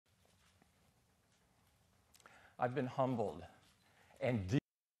I've been humbled and deep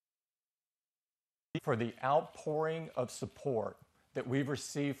for the outpouring of support that we've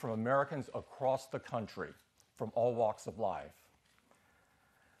received from Americans across the country, from all walks of life.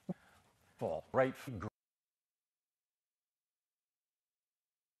 Grateful.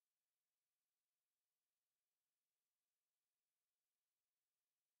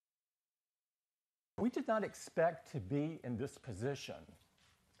 We did not expect to be in this position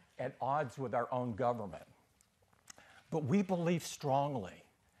at odds with our own government, but we believe strongly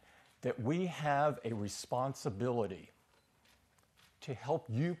that we have a responsibility to help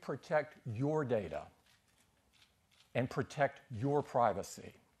you protect your data and protect your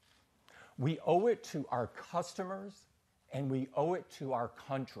privacy. We owe it to our customers and we owe it to our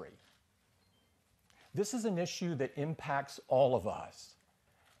country. This is an issue that impacts all of us,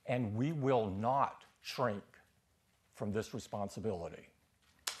 and we will not shrink from this responsibility.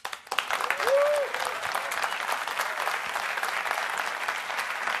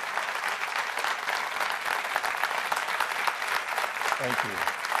 Thank you.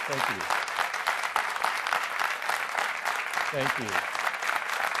 Thank you. Thank you.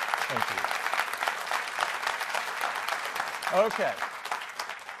 Thank you. Okay.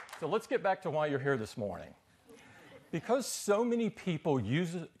 So let's get back to why you're here this morning. Because so many people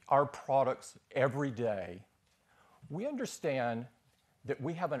use our products every day, we understand that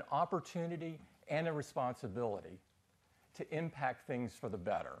we have an opportunity and a responsibility to impact things for the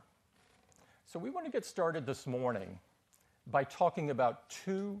better. So we want to get started this morning by talking about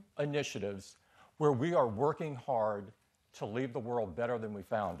two initiatives where we are working hard to leave the world better than we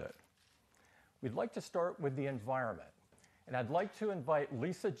found it. We'd like to start with the environment, and I'd like to invite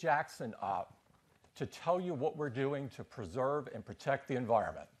Lisa Jackson up to tell you what we're doing to preserve and protect the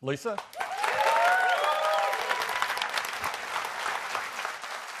environment. Lisa?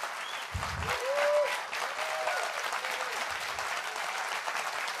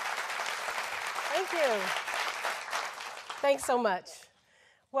 Thank you. Thanks so much.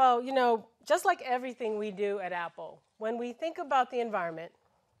 Well, you know, just like everything we do at Apple, when we think about the environment,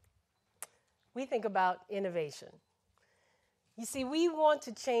 we think about innovation. You see, we want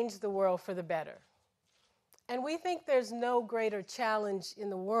to change the world for the better. And we think there's no greater challenge in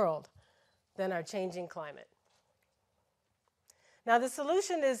the world than our changing climate. Now, the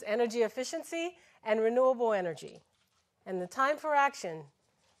solution is energy efficiency and renewable energy. And the time for action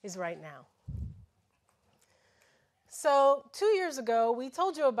is right now. So 2 years ago, we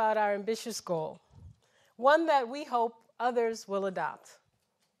told you about our ambitious goal, one that we hope others will adopt.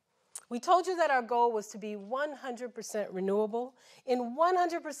 We told you that our goal was to be 100% renewable in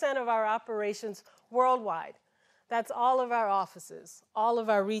 100% of our operations worldwide. That's all of our offices, all of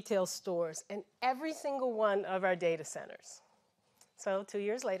our retail stores, and every single one of our data centers. So 2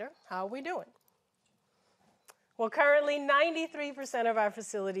 years later, how are we doing? Well, currently 93% of our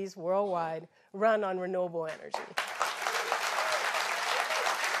facilities worldwide run on renewable energy.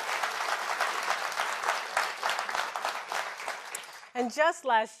 And just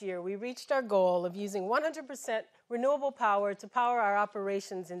last year, we reached our goal of using 100% renewable power to power our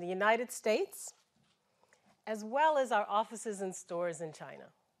operations in the United States, as well as our offices and stores in China.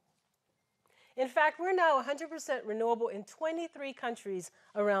 In fact, we're now 100% renewable in 23 countries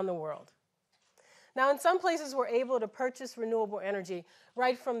around the world. Now, in some places, we're able to purchase renewable energy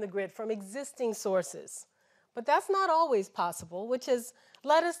right from the grid, from existing sources. But that's not always possible, which has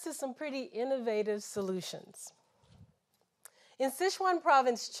led us to some pretty innovative solutions. In Sichuan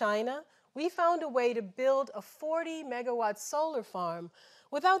province, China, we found a way to build a 40-megawatt solar farm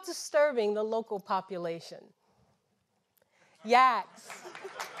without disturbing the local population. Yaks.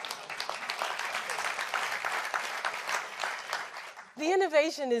 The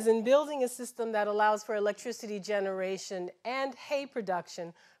innovation is in building a system that allows for electricity generation and hay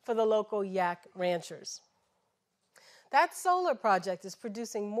production for the local yak ranchers. That solar project is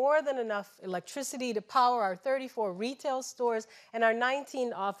producing more than enough electricity to power our 34 retail stores and our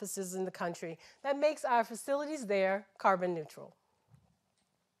 19 offices in the country. That makes our facilities there carbon neutral.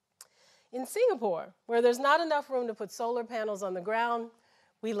 In Singapore, where there's not enough room to put solar panels on the ground,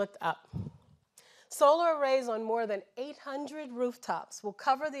 we looked up. Solar arrays on more than 800 rooftops will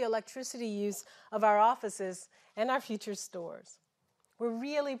cover the electricity use of our offices and our future stores. We're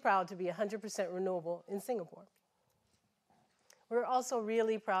really proud to be 100% renewable in Singapore. We're also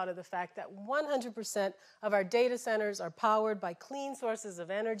really proud of the fact that 100% of our data centers are powered by clean sources of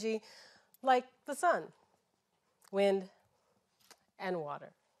energy like the sun, wind, and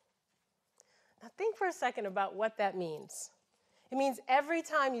water. Now think for a second about what that means. It means every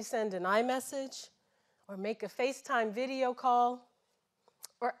time you send an iMessage or make a FaceTime video call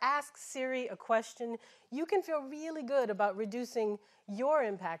or ask Siri a question, you can feel really good about reducing your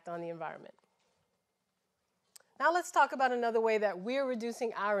impact on the environment. Now let's talk about another way that we're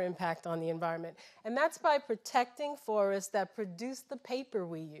reducing our impact on the environment, and that's by protecting forests that produce the paper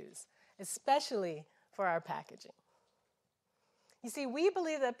we use, especially for our packaging. You see, we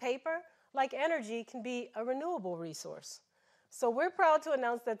believe that paper, like energy, can be a renewable resource. So we're proud to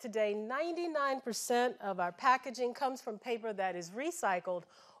announce that today 99% of our packaging comes from paper that is recycled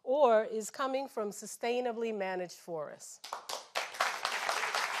or is coming from sustainably managed forests.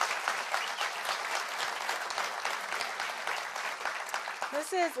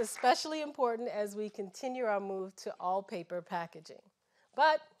 This is especially important as we continue our move to all paper packaging.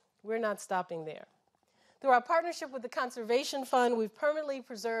 But we're not stopping there. Through our partnership with the Conservation Fund, we've permanently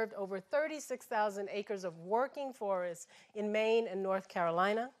preserved over 36,000 acres of working forests in Maine and North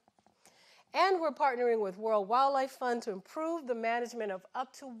Carolina. And we're partnering with World Wildlife Fund to improve the management of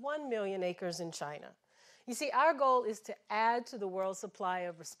up to 1 million acres in China. You see, our goal is to add to the world's supply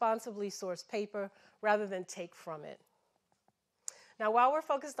of responsibly sourced paper rather than take from it. Now, while we're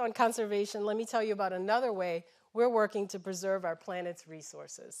focused on conservation, let me tell you about another way we're working to preserve our planet's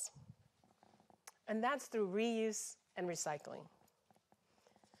resources. And that's through reuse and recycling.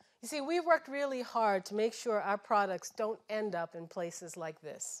 You see, we've worked really hard to make sure our products don't end up in places like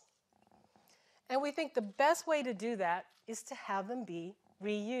this. And we think the best way to do that is to have them be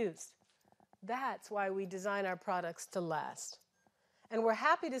reused. That's why we design our products to last. And we're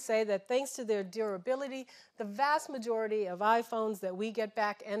happy to say that thanks to their durability, the vast majority of iPhones that we get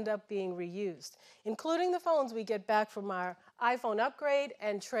back end up being reused, including the phones we get back from our iPhone upgrade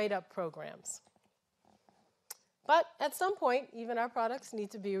and trade-up programs. But at some point, even our products need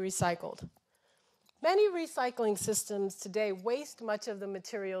to be recycled. Many recycling systems today waste much of the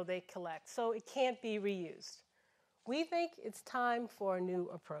material they collect, so it can't be reused. We think it's time for a new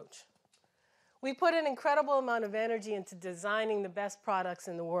approach. We put an incredible amount of energy into designing the best products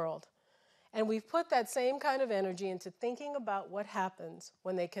in the world. And we've put that same kind of energy into thinking about what happens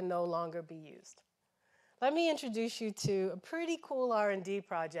when they can no longer be used. Let me introduce you to a pretty cool R&D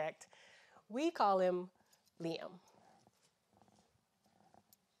project. We call him Liam.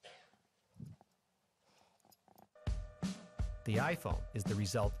 The iPhone is the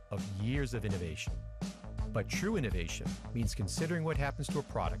result of years of innovation. But true innovation means considering what happens to a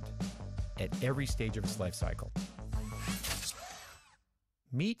product at every stage of its life cycle.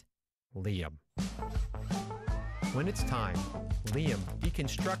 Meet Liam. When it's time, Liam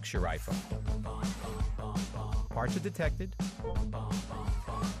deconstructs your iPhone. Parts are detected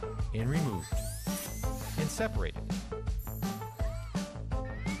and removed and separated.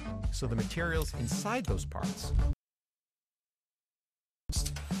 So the materials inside those parts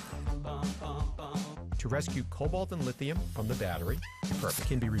to rescue cobalt and lithium from the battery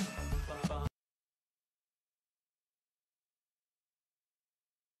can be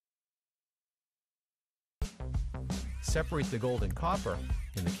separate the gold and copper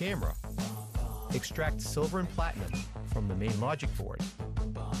in the camera, extract silver and platinum from the main logic board,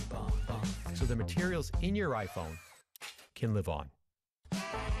 so the materials in your iPhone can live on.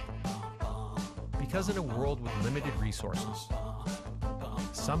 Because in a world with limited resources,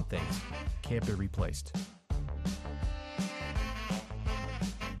 some things can't be replaced.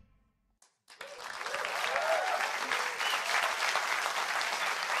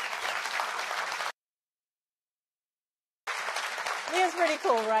 Liam's pretty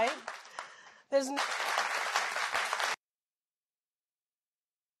cool, right? There's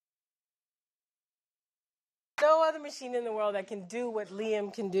no other machine in the world that can do what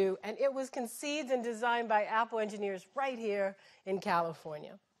Liam can do, and it was conceived and designed by Apple engineers right here in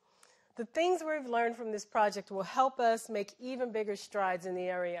California. The things we've learned from this project will help us make even bigger strides in the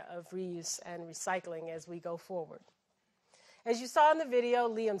area of reuse and recycling as we go forward. As you saw in the video,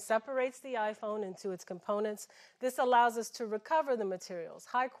 Liam separates the iPhone into its components. This allows us to recover the materials,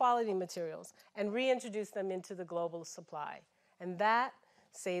 high-quality materials, and reintroduce them into the global supply. And that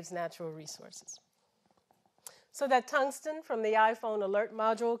saves natural resources. So that tungsten from the iPhone alert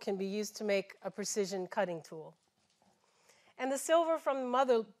module can be used to make a precision cutting tool. And the silver from the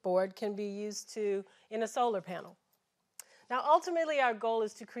motherboard can be used in a solar panel. Now, ultimately, our goal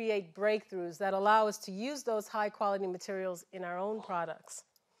is to create breakthroughs that allow us to use those high-quality materials in our own products,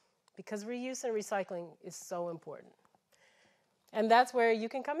 because reuse and recycling is so important. And that's where you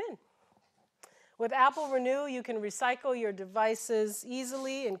can come in. With Apple Renew, you can recycle your devices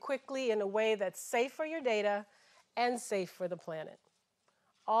easily and quickly in a way that's safe for your data and safe for the planet.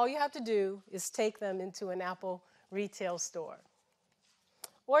 All you have to do is take them into an Apple retail store.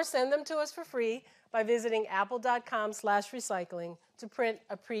 or send them to us for free by visiting apple.com/recycling to print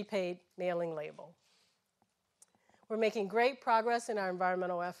a prepaid mailing label. We're making great progress in our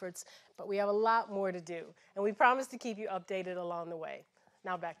environmental efforts, but we have a lot more to do, and we promise to keep you updated along the way.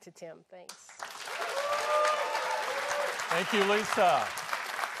 Now back to Tim. Thanks. Thank you, Lisa.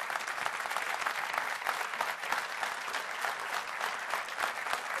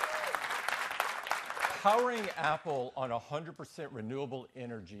 Powering Apple on 100% renewable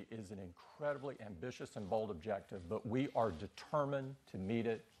energy is an incredibly ambitious and bold objective, but we are determined to meet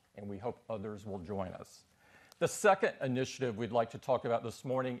it, and we hope others will join us. The second initiative we'd like to talk about this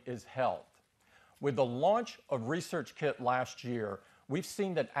morning is health. With the launch of ResearchKit last year, we've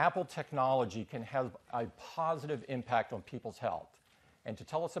seen that Apple technology can have a positive impact on people's health. And to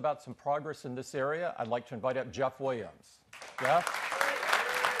tell us about some progress in this area, I'd like to invite up Jeff Williams. Jeff?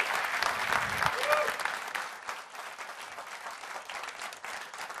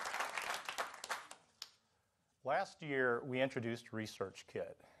 Last year, we introduced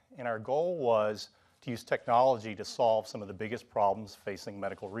ResearchKit, and our goal was to use technology to solve some of the biggest problems facing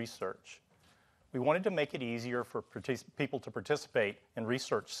medical research. We wanted to make it easier for people to participate in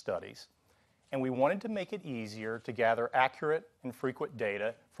research studies, and we wanted to make it easier to gather accurate and frequent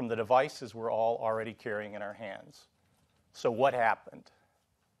data from the devices we're all already carrying in our hands. So what happened?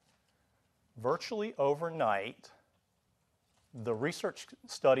 Virtually overnight, the research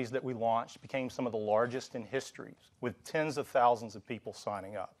studies that we launched became some of the largest in history, with tens of thousands of people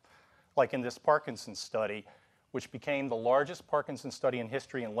signing up. Like in this Parkinson's study, which became the largest Parkinson's study in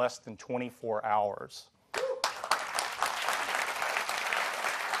history in less than 24 hours.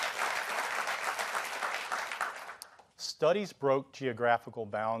 Studies broke geographical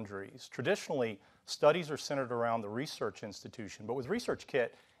boundaries. Traditionally, studies are centered around the research institution, but with ResearchKit,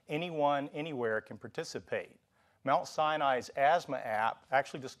 anyone, anywhere can participate. Mount Sinai's asthma app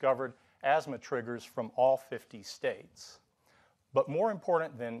actually discovered asthma triggers from all 50 states. But more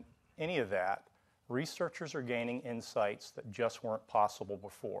important than any of that, researchers are gaining insights that just weren't possible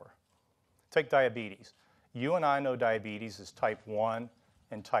before. Take diabetes. You and I know diabetes is type 1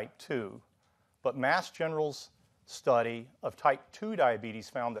 and type 2, but Mass General's study of type 2 diabetes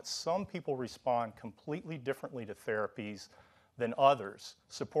found that some people respond completely differently to therapies than others,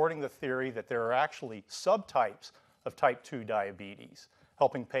 supporting the theory that there are actually subtypes of type 2 diabetes,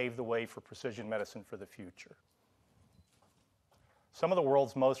 helping pave the way for precision medicine for the future. Some of the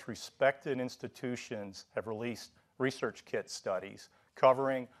world's most respected institutions have released ResearchKit studies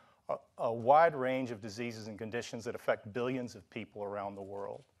covering a wide range of diseases and conditions that affect billions of people around the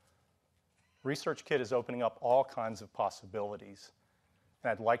world. ResearchKit is opening up all kinds of possibilities,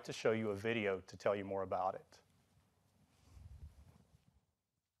 and I'd like to show you a video to tell you more about it.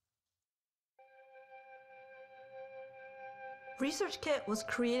 ResearchKit was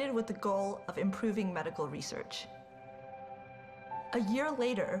created with the goal of improving medical research. A year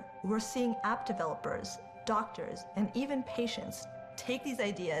later, we're seeing app developers, doctors, and even patients take these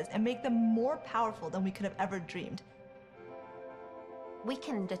ideas and make them more powerful than we could have ever dreamed. We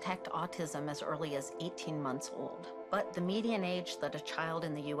can detect autism as early as 18 months old, but the median age that a child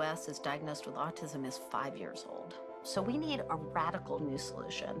in the US is diagnosed with autism is 5 years old. So we need a radical new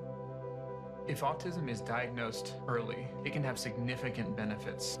solution. If autism is diagnosed early, it can have significant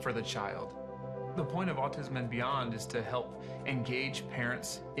benefits for the child. The point of Autism and Beyond is to help engage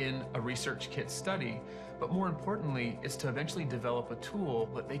parents in a ResearchKit study, but more importantly, is to eventually develop a tool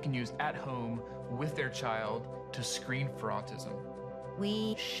that they can use at home with their child to screen for autism.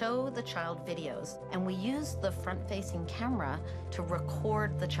 We show the child videos, and we use the front-facing camera to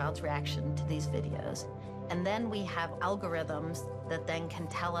record the child's reaction to these videos. And then we have algorithms that then can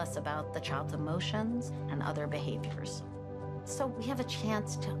tell us about the child's emotions and other behaviors. So we have a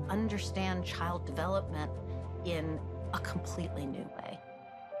chance to understand child development in a completely new way.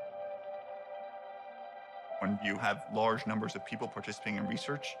 When you have large numbers of people participating in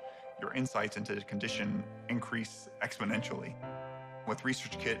research, your insights into the condition increase exponentially. With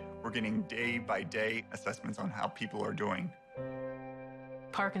ResearchKit, we're getting day-by-day assessments on how people are doing.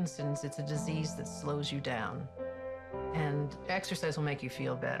 Parkinson's, it's a disease that slows you down. And exercise will make you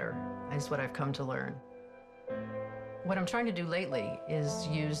feel better, is what I've come to learn. What I'm trying to do lately is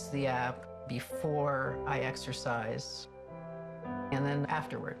use the app before I exercise and then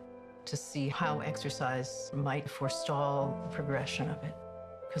afterward to see how exercise might forestall the progression of it,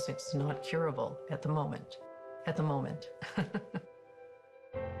 because it's not curable at the moment.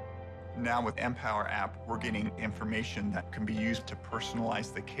 Now with Empower app, we're getting information that can be used to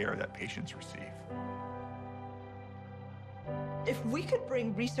personalize the care that patients receive. If we could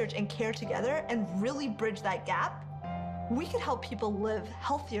bring research and care together and really bridge that gap, we could help people live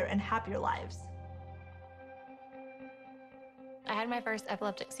healthier and happier lives. I had my first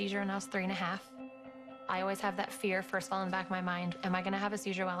epileptic seizure when I was 3.5. I always have that fear first of all in the back of my mind. Am I going to have a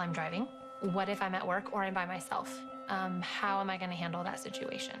seizure while I'm driving? What if I'm at work or I'm by myself? How am I going to handle that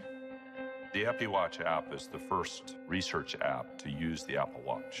situation? The Apple Watch app is the first research app to use the Apple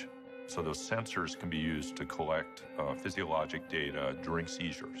Watch. So those sensors can be used to collect physiologic data during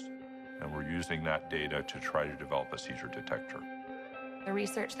seizures. And we're using that data to try to develop a seizure detector. The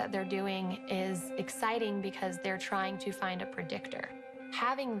research that they're doing is exciting because they're trying to find a predictor.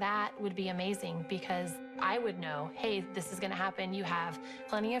 Having that would be amazing because I would know, hey, this is going to happen. You have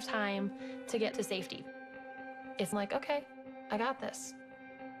plenty of time to get to safety. It's like, okay, I got this.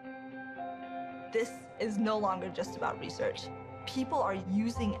 This is no longer just about research. People are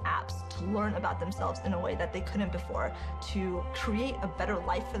using apps to learn about themselves in a way that they couldn't before, to create a better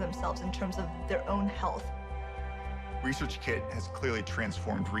life for themselves in terms of their own health. Research Kit has clearly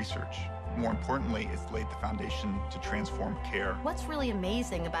transformed research. More importantly, it's laid the foundation to transform care. What's really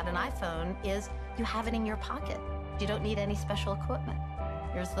amazing about an iPhone is you have it in your pocket. You don't need any special equipment.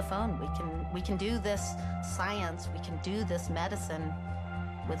 Here's the phone. We can do this science, we can do this medicine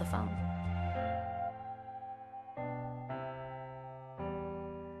with a phone.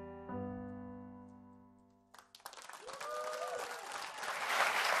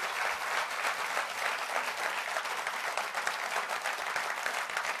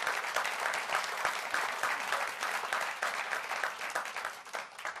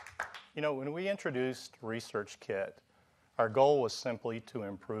 You know, when we introduced Research Kit, our goal was simply to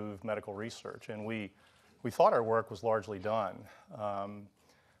improve medical research, and we thought our work was largely done.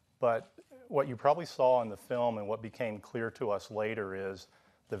 But what you probably saw in the film and what became clear to us later is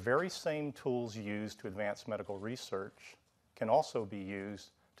the very same tools used to advance medical research can also be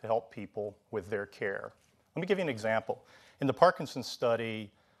used to help people with their care. Let me give you an example. In the Parkinson's study,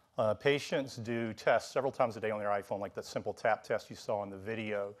 patients do tests several times a day on their iPhone, like the simple tap test you saw in the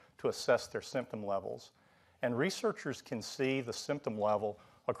video, to assess their symptom levels. And researchers can see the symptom level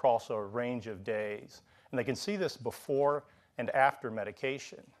across a range of days. And they can see this before and after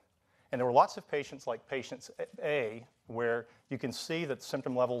medication. And there were lots of patients, like patient A, where you can see that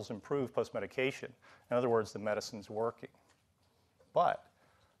symptom levels improve post-medication. In other words, the medicine's working. But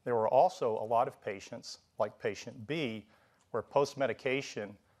there were also a lot of patients, like patient B, where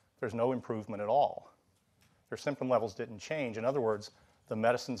post-medication, there's no improvement at all. Their symptom levels didn't change. In other words, the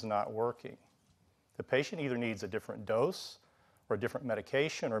medicine's not working. The patient either needs a different dose or a different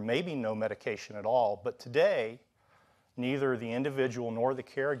medication or maybe no medication at all. But today, neither the individual nor the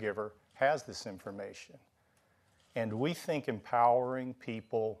caregiver has this information. And we think empowering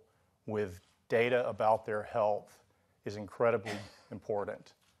people with data about their health is incredibly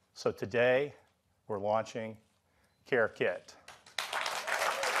important. So today, we're launching Care Kit.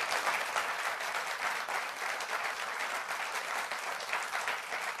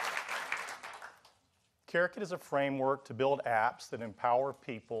 Care Kit is a framework to build apps that empower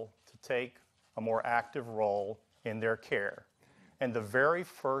people to take a more active role in their care. And the very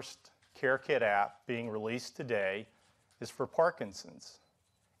first Care Kit app being released today is for Parkinson's.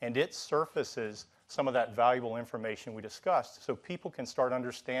 And it surfaces some of that valuable information we discussed so people can start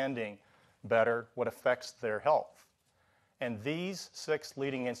understanding better what affects their health. And these 6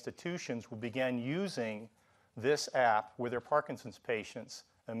 leading institutions will begin using this app with their Parkinson's patients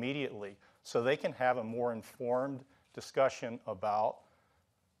immediately so they can have a more informed discussion about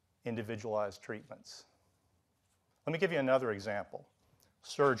individualized treatments. Let me give you another example.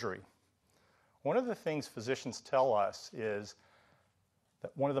 Surgery. One of the things physicians tell us is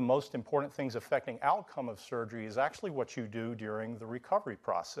that one of the most important things affecting outcome of surgery is actually what you do during the recovery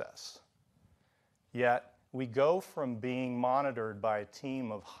process. Yet, we go from being monitored by a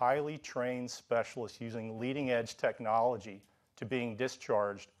team of highly trained specialists using leading-edge technology to being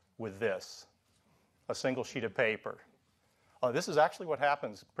discharged with this, a single sheet of paper. This is actually what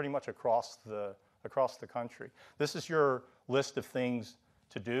happens pretty much across the country. This is your list of things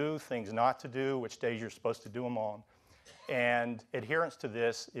to do, things not to do, which days you're supposed to do them on. And adherence to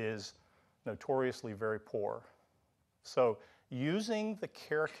this is notoriously very poor. So using the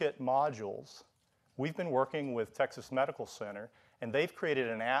Care Kit modules, we've been working with Texas Medical Center, and they've created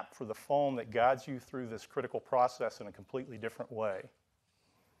an app for the phone that guides you through this critical process in a completely different way.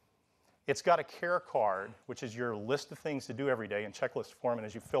 It's got a care card, which is your list of things to do every day in checklist form, and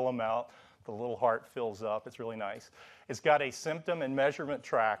as you fill them out, the little heart fills up. It's really nice. It's got a symptom and measurement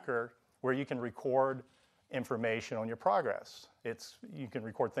tracker where you can record information on your progress. You can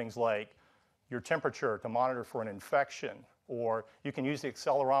record things like your temperature to monitor for an infection, or you can use the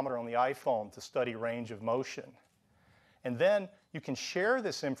accelerometer on the iPhone to study range of motion. And then you can share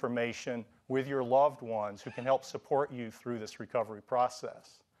this information with your loved ones who can help support you through this recovery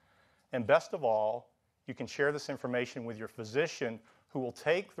process. And best of all, you can share this information with your physician who will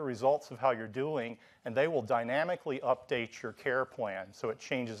take the results of how you're doing and they will dynamically update your care plan so it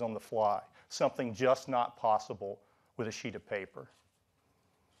changes on the fly, something just not possible with a sheet of paper.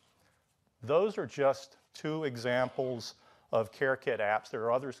 Those are just 2 examples of CareKit apps. There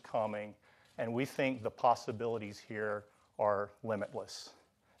are others coming, and we think the possibilities here are limitless.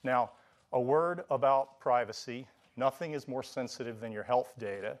 Now, a word about privacy. Nothing is more sensitive than your health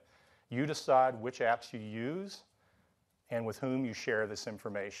data. You decide which apps you use and with whom you share this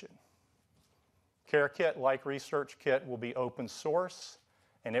information. CareKit, like ResearchKit, will be open source,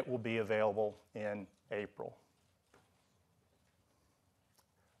 and it will be available in April.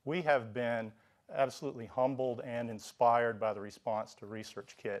 We have been absolutely humbled and inspired by the response to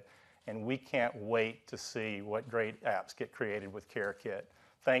ResearchKit, and we can't wait to see what great apps get created with CareKit.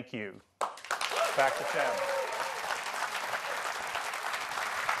 Thank you. Back to Tim.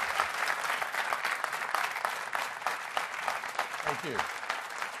 Thank you.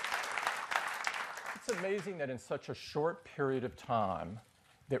 It's amazing that in such a short period of time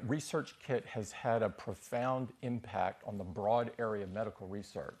that ResearchKit has had a profound impact on the broad area of medical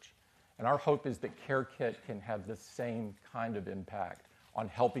research. And our hope is that CareKit can have the same kind of impact on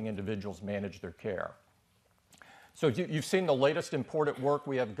helping individuals manage their care. So you've seen the latest important work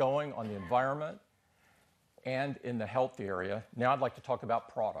we have going on the environment and in the health area. Now I'd like to talk about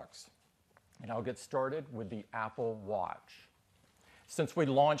products. And I'll get started with the Apple Watch. Since we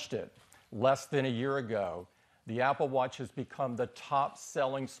launched it less than a year ago, the Apple Watch has become the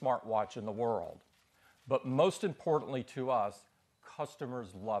top-selling smartwatch in the world. But most importantly to us,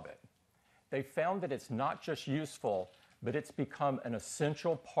 customers love it. They found that it's not just useful, but it's become an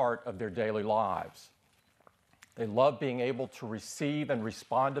essential part of their daily lives. They love being able to receive and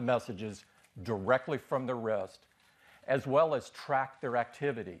respond to messages directly from their wrist, as well as track their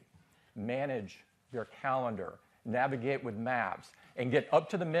activity, manage their calendar, navigate with maps, and get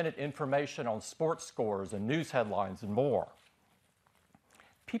up-to-the-minute information on sports scores and news headlines and more.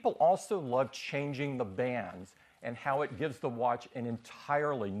 People also love changing the bands and how it gives the watch an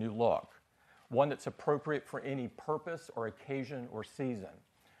entirely new look, one that's appropriate for any purpose or occasion or season.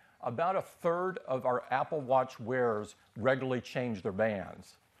 About a third of our Apple Watch wearers regularly change their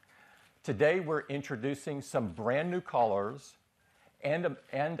bands. Today, we're introducing some brand new colors and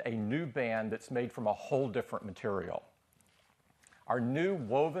a new band that's made from a whole different material. Our new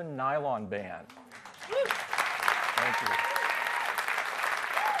woven nylon band. Thank you.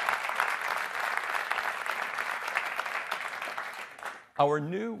 Our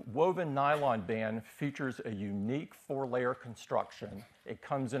new woven nylon band features a unique 4-layer construction. It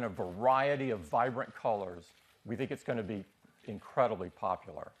comes in a variety of vibrant colors. We think it's going to be incredibly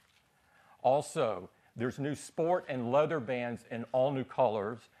popular. Also, there's new sport and leather bands in all new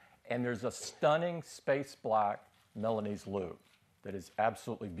colors, and there's a stunning space black Milanese loop that is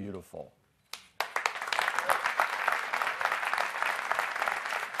absolutely beautiful.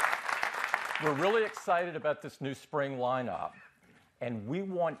 We're really excited about this new spring lineup, and we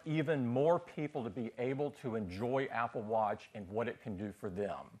want even more people to be able to enjoy Apple Watch and what it can do for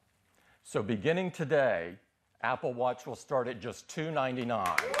them. So beginning today, Apple Watch will start at just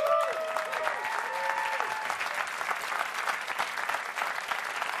 $299.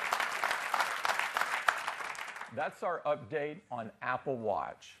 That's our update on Apple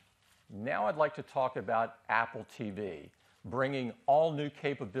Watch. Now I'd like to talk about Apple TV, bringing all new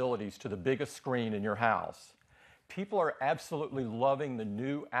capabilities to the biggest screen in your house. People are absolutely loving the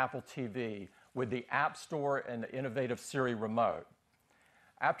new Apple TV with the App Store and the innovative Siri remote.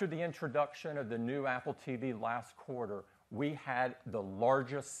 After the introduction of the new Apple TV last quarter, we had the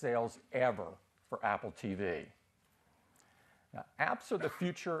largest sales ever for Apple TV. Now, apps are the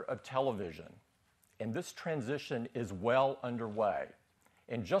future of television, and this transition is well underway.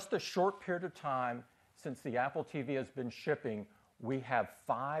 In just a short period of time since the Apple TV has been shipping, we have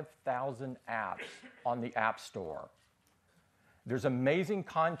 5,000 apps on the App Store. There's amazing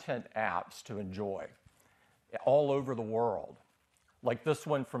content apps to enjoy all over the world, like this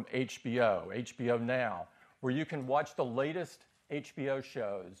one from HBO Now, where you can watch the latest HBO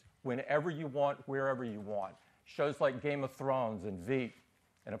shows whenever you want, wherever you want. Shows like Game of Thrones and Veep,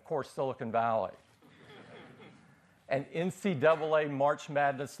 and of course Silicon Valley. And NCAA March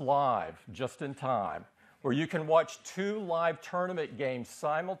Madness Live, just in time, where you can watch 2 live tournament games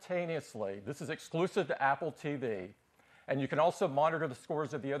simultaneously. This is exclusive to Apple TV. And you can also monitor the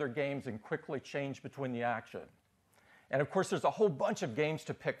scores of the other games and quickly change between the action. And of course, there's a whole bunch of games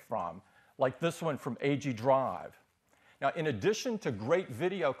to pick from, like this one from AG Drive. Now, in addition to great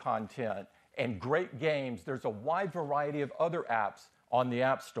video content and great games, there's a wide variety of other apps on the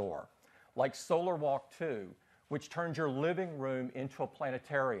App Store, like Solar Walk 2, which turns your living room into a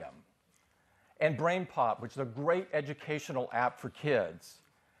planetarium, and Brain Pop, which is a great educational app for kids,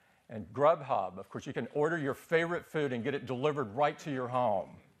 and Grubhub. Of course, you can order your favorite food and get it delivered right to your home.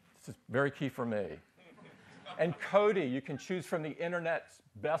 This is very key for me. And Cody, you can choose from the internet's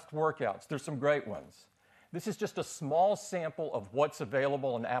best workouts. There's some great ones. This is just a small sample of what's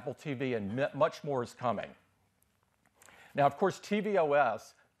available on Apple TV, and much more is coming. Now, of course,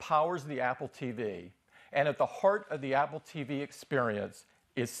 tvOS powers the Apple TV, and at the heart of the Apple TV experience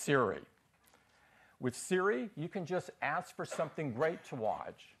is Siri. With Siri, you can just ask for something great to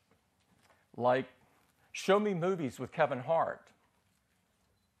watch, like show me movies with Kevin Hart.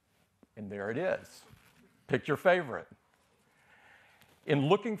 And there it is. Pick your favorite. In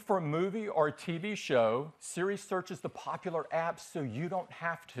looking for a movie or a TV show, Siri searches the popular apps so you don't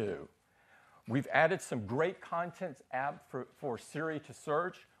have to. We've added some great content app for Siri to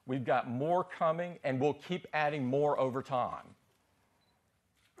search. We've got more coming, and we'll keep adding more over time.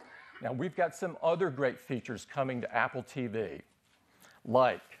 Now, we've got some other great features coming to Apple TV,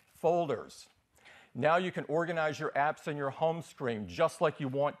 like folders. Now you can organize your apps on your home screen just like you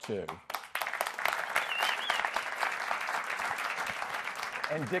want to.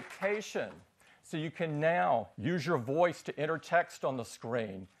 And dictation. So you can now use your voice to enter text on the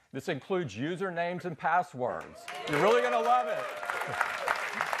screen. This includes usernames and passwords. You're really going to love it.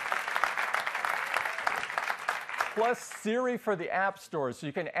 Plus Siri for the App Store, so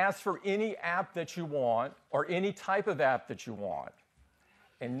you can ask for any app that you want or any type of app that you want.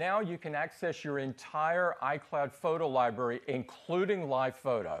 And now you can access your entire iCloud photo library, including live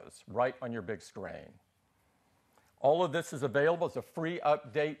photos, right on your big screen. All of this is available as a free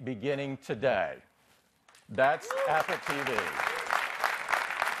update beginning today. That's Apple TV.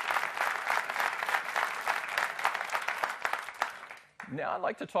 Now I'd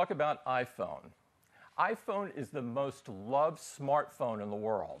like to talk about iPhone. iPhone is the most loved smartphone in the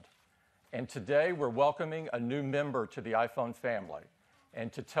world. And today we're welcoming a new member to the iPhone family.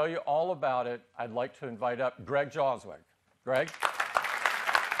 And to tell you all about it, I'd like to invite up Greg Joswick. Greg?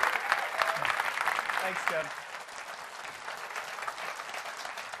 Thanks, Tim.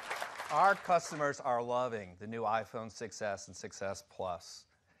 Our customers are loving the new iPhone 6s and 6s Plus.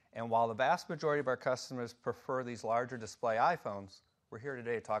 And while the vast majority of our customers prefer these larger display iPhones, we're here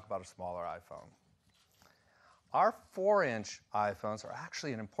today to talk about a smaller iPhone. Our 4-inch iPhones are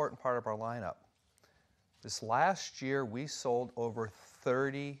actually an important part of our lineup. This last year, we sold over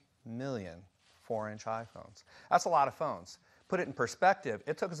 30 million 4-inch iPhones. That's a lot of phones. Put it in perspective,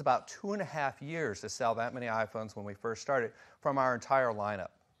 it took us about 2.5 years to sell that many iPhones when we first started from our entire lineup.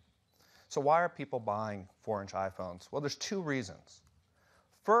 So why are people buying 4-inch iPhones? Well, there's two reasons.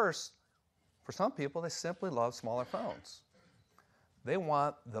 First, for some people, they simply love smaller phones. They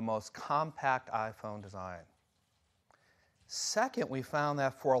want the most compact iPhone design. Second, we found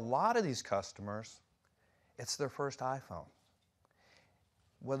that for a lot of these customers, it's their first iPhone.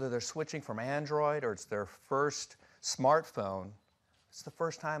 Whether they're switching from Android or it's their first smartphone, it's the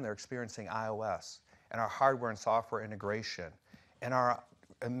first time they're experiencing iOS and our hardware and software integration and our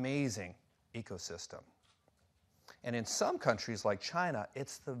amazing ecosystem. And in some countries like China,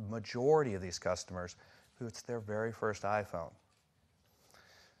 it's the majority of these customers who it's their very first iPhone.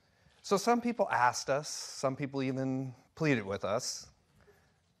 So some people asked us, some people even pleaded with us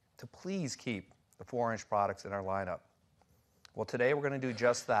to please keep the 4-inch products in our lineup. Well, today we're going to do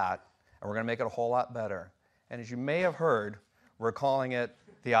just that, and we're going to make it a whole lot better. And as you may have heard, we're calling it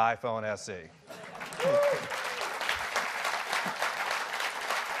the iPhone SE.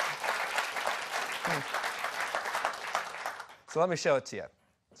 So let me show it to you.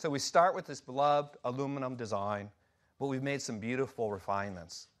 So we start with this beloved aluminum design, but we've made some beautiful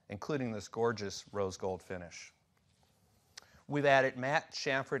refinements, including this gorgeous rose gold finish. We've added matte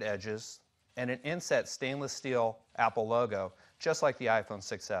chamfered edges and an inset stainless steel Apple logo, just like the iPhone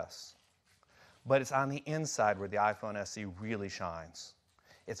 6s. But it's on the inside where the iPhone SE really shines.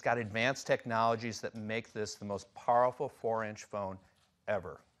 It's got advanced technologies that make this the most powerful 4-inch phone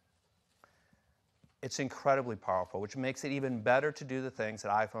ever. It's incredibly powerful, which makes it even better to do the things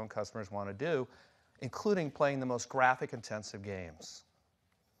that iPhone customers want to do, including playing the most graphic-intensive games.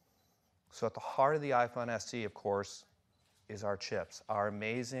 So at the heart of the iPhone SE, of course, is our chips, our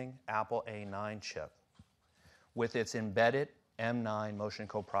amazing Apple A9 chip with its embedded M9 motion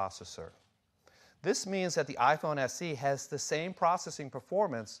coprocessor. This means that the iPhone SE has the same processing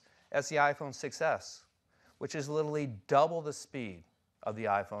performance as the iPhone 6s, which is literally double the speed of the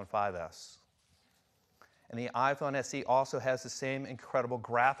iPhone 5s. And the iPhone SE also has the same incredible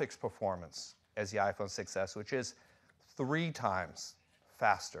graphics performance as the iPhone 6s, which is 3 times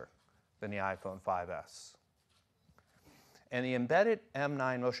faster than the iPhone 5s. And the embedded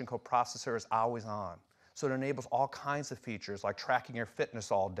M9 motion coprocessor is always on, so it enables all kinds of features like tracking your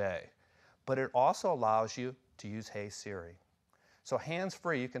fitness all day. But it also allows you to use Hey Siri. So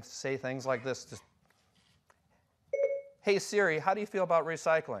hands-free, you can say things like this. Just, Hey Siri, how do you feel about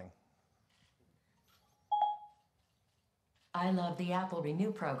recycling? I love the Apple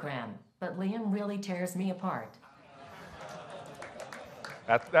Renew program, but Liam really tears me apart.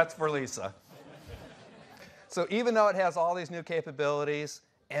 That's for Lisa. So even though it has all these new capabilities,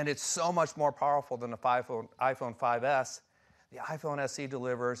 and it's so much more powerful than the iPhone 5s, the iPhone SE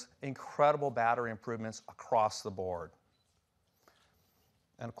delivers incredible battery improvements across the board.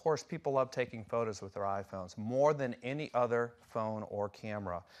 And of course, people love taking photos with their iPhones more than any other phone or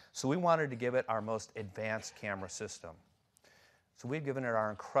camera. So we wanted to give it our most advanced camera system. So we've given it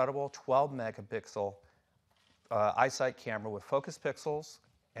our incredible 12 megapixel iSight camera with focus pixels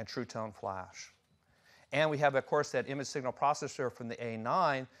and True Tone flash. And we have, of course, that image signal processor from the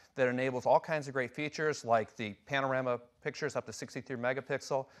A9 that enables all kinds of great features like the panorama pictures up to 63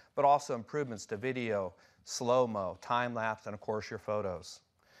 megapixel, but also improvements to video, slow-mo, time-lapse, and of course your photos,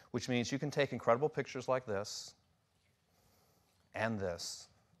 which means you can take incredible pictures like this and this.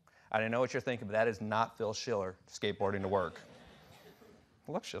 I know what you're thinking, but that is not Phil Schiller skateboarding to work.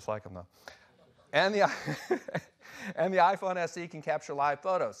 It looks just like him, though. And the, and the iPhone SE can capture live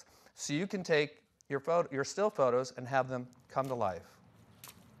photos. So you can take your still photos and have them come to life.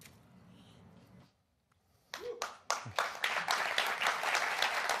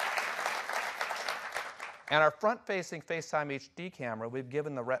 And our front-facing FaceTime HD camera, we've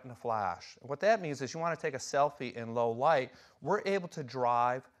given the Retina Flash. And what that means is you want to take a selfie in low light, we're able to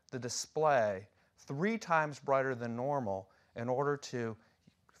drive the display 3 times brighter than normal in order to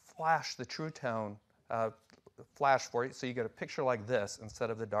flash the True Tone flash for you, so you get a picture like this instead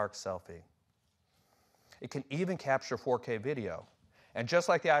of the dark selfie. It can even capture 4K video. And just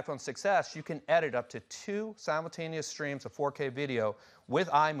like the iPhone 6s, you can edit up to 2 simultaneous streams of 4K video with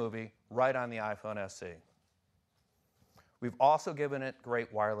iMovie right on the iPhone SE. We've also given it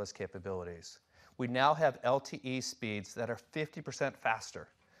great wireless capabilities. We now have LTE speeds that are 50% faster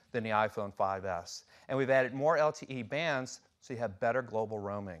than the iPhone 5s. And we've added more LTE bands so you have better global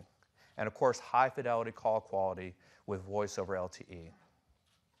roaming. And of course, high fidelity call quality with voice over LTE.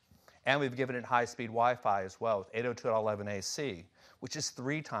 And we've given it high-speed Wi-Fi as well with 802.11ac, which is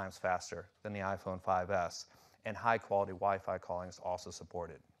 3 times faster than the iPhone 5s. And high-quality Wi-Fi calling is also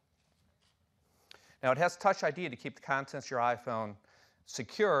supported. Now, it has Touch ID to keep the contents of your iPhone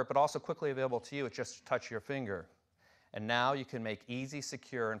secure, but also quickly available to you with just a touch of your finger. And now you can make easy,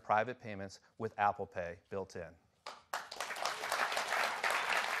 secure, and private payments with Apple Pay built in.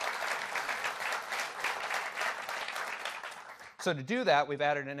 So to do that, we've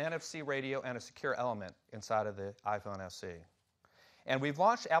added an NFC radio and a secure element inside of the iPhone SE. And we've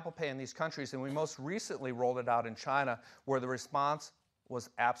launched Apple Pay in these countries, and we most recently rolled it out in China, where the response was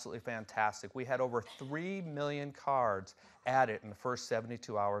absolutely fantastic. We had over 3 million cards added in the first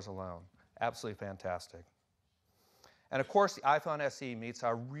 72 hours alone. Absolutely fantastic. And of course, the iPhone SE meets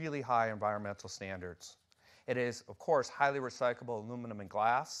our really high environmental standards. It is, of course, highly recyclable aluminum and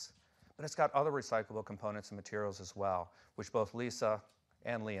glass, but it's got other recyclable components and materials as well, which both Lisa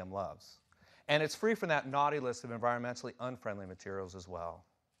and Liam loves. And it's free from that naughty list of environmentally unfriendly materials as well.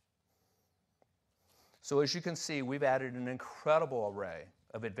 So as you can see, we've added an incredible array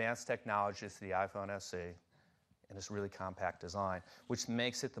of advanced technologies to the iPhone SE in this really compact design, which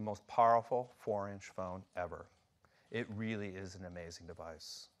makes it the most powerful 4-inch phone ever. It really is an amazing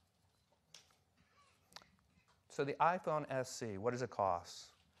device. So the iPhone SE, what does it cost?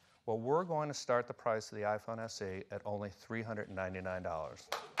 Well, we're going to start the price of the iPhone SE at only $399.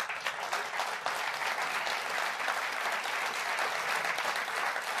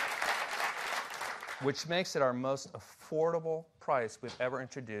 Which makes it our most affordable price we've ever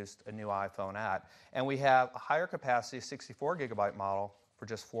introduced a new iPhone at. And we have a higher capacity 64-gigabyte model for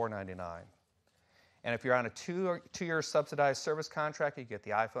just $499. And if you're on a two-year subsidized service contract, you get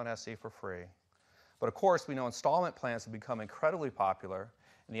the iPhone SE for free. But of course, we know installment plans have become incredibly popular,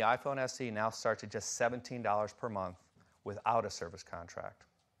 and the iPhone SE now starts at just $17 per month without a service contract.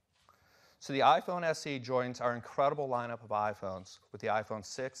 So the iPhone SE joins our incredible lineup of iPhones with the iPhone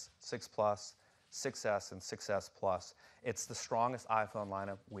 6, 6 Plus, 6S, and 6S Plus. It's the strongest iPhone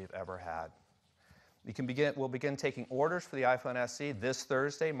lineup we've ever had. We'll begin taking orders for the iPhone SE this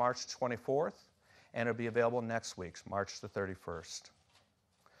Thursday, March 24th, and it'll be available next week, March the 31st.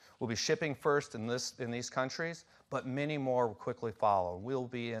 We'll be shipping first in these countries, but many more will quickly follow. We'll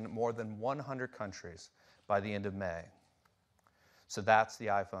be in more than 100 countries by the end of May. So that's the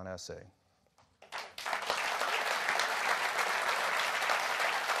iPhone SE.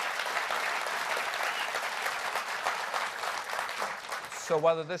 So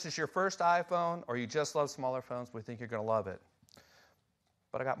whether this is your first iPhone or you just love smaller phones, we think you're going to love it.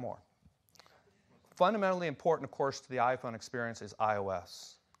 But I got more. Fundamentally important, of course, to the iPhone experience is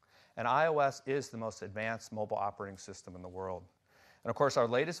iOS. And iOS is the most advanced mobile operating system in the world. And of course, our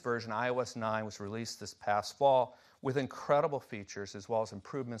latest version, iOS 9, was released this past fall with incredible features as well as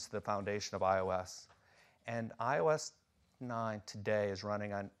improvements to the foundation of iOS. And iOS 9 today is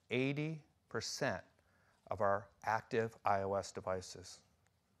running on 80% of our active iOS devices.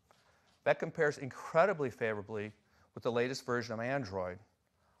 That compares incredibly favorably with the latest version of Android,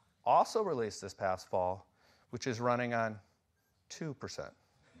 also released this past fall, which is running on 2%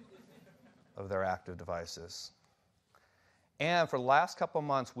 of their active devices. And for the last couple of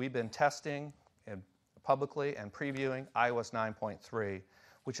months, we've been testing publicly and previewing iOS 9.3,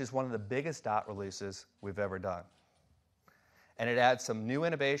 which is one of the biggest dot releases we've ever done. And it adds some new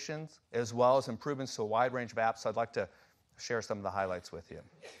innovations as well as improvements to a wide range of apps, so I'd like to share some of the highlights with you.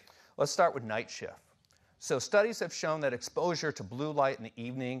 Let's start with night shift. So studies have shown that exposure to blue light in the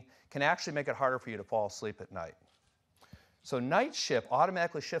evening can actually make it harder for you to fall asleep at night. So night shift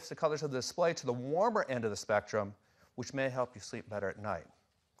automatically shifts the colors of the display to the warmer end of the spectrum, which may help you sleep better at night.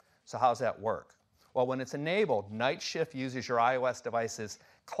 So how does that work? Well, when it's enabled, night shift uses your iOS device's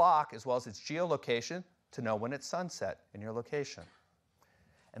clock as well as its geolocation to know when it's sunset in your location.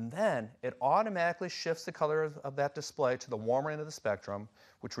 And then it automatically shifts the color of that display to the warmer end of the spectrum,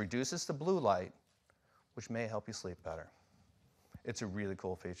 which reduces the blue light, which may help you sleep better. It's a really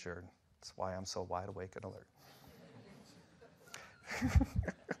cool feature. That's why I'm so wide awake and alert.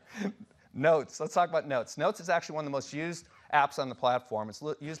 Notes. Let's talk about Notes. Notes is actually one of the most used apps on the platform. It's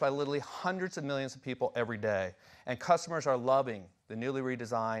used by literally hundreds of millions of people every day. And customers are loving the newly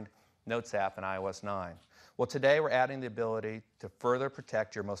redesigned Notes app in iOS 9. Well, today we're adding the ability to further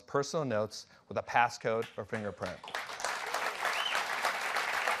protect your most personal notes with a passcode or fingerprint.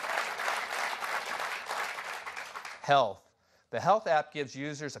 Health. The Health app gives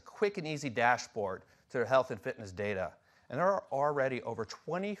users a quick and easy dashboard to their health and fitness data. And there are already over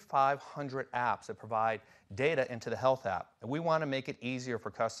 2,500 apps that provide data into the Health app. And we want to make it easier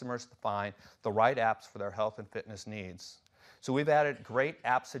for customers to find the right apps for their health and fitness needs. So we've added great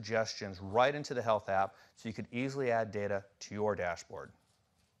app suggestions right into the Health app so you could easily add data to your dashboard.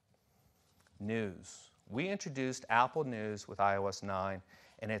 News. We introduced Apple News with iOS 9,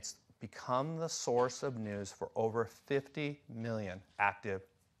 and it's become the source of news for over 50 million active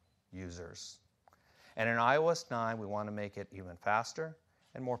users. And in iOS 9, we want to make it even faster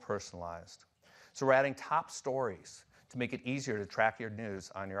and more personalized. So we're adding top stories to make it easier to track your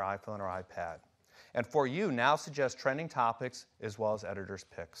news on your iPhone or iPad. And For You now suggests trending topics as well as editors'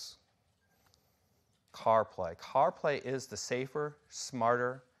 picks. CarPlay. CarPlay is the safer,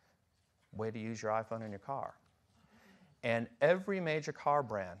 smarter way to use your iPhone in your car. And every major car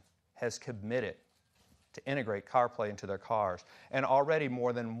brand has committed to integrate CarPlay into their cars. And already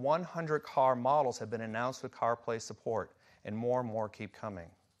more than 100 car models have been announced with CarPlay support, and more keep coming.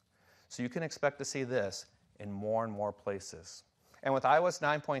 So you can expect to see this in more and more places. And with iOS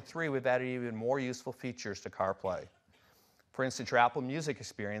 9.3, we've added even more useful features to CarPlay. For instance, your Apple Music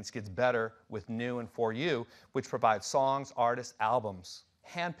experience gets better with New and For You, which provides songs, artists, albums,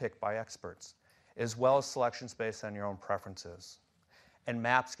 handpicked by experts, as well as selections based on your own preferences. And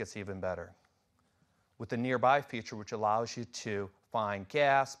Maps gets even better with the Nearby feature, which allows you to find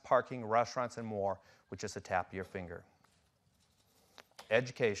gas, parking, restaurants, and more with just a tap of your finger.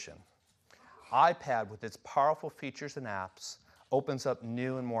 Education. iPad, with its powerful features and apps, opens up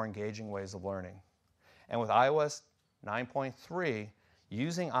new and more engaging ways of learning. And with iOS 9.3,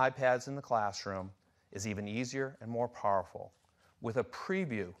 using iPads in the classroom is even easier and more powerful, with a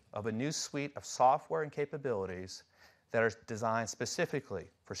preview of a new suite of software and capabilities that are designed specifically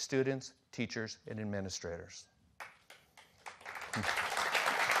for students, teachers, and administrators.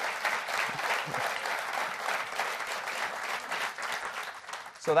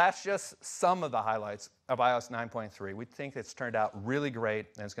 So that's just some of the highlights of iOS 9.3. We think it's turned out really great,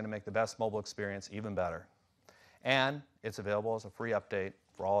 and it's going to make the best mobile experience even better. And it's available as a free update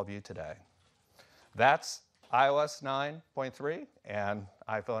for all of you today. That's iOS 9.3 and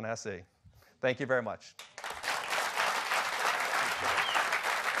iPhone SE. Thank you very much.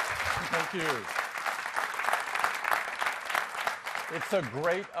 Thank you. It's a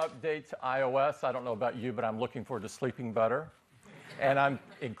great update to iOS. I don't know about you, but I'm looking forward to sleeping better. And I'm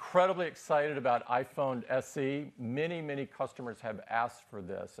incredibly excited about iPhone SE. Many, many customers have asked for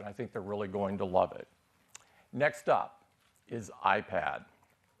this, and I think they're really going to love it. Next up is iPad.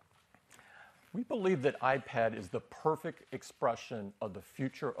 We believe that iPad is the perfect expression of the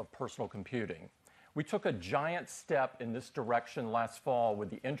future of personal computing. We took a giant step in this direction last fall with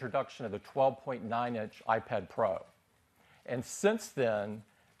the introduction of the 12.9-inch iPad Pro. And since then,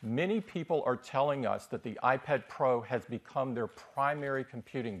 many people are telling us that the iPad Pro has become their primary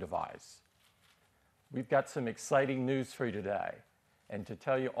computing device. We've got some exciting news for you today. And to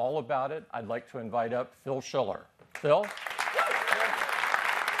tell you all about it, I'd like to invite up Phil Schiller. Phil?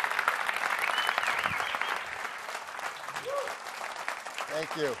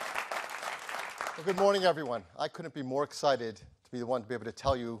 Thank you. Well, good morning, everyone. I couldn't be more excited to be the one to be able to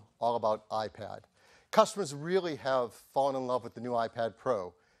tell you all about iPad. Customers really have fallen in love with the new iPad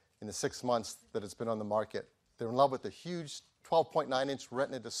Pro in the 6 months that it's been on the market. They're in love with the huge 12.9-inch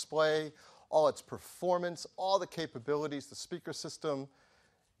Retina display, all its performance, all the capabilities, the speaker system,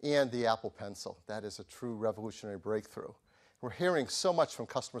 and the Apple Pencil. That is a true revolutionary breakthrough. We're hearing so much from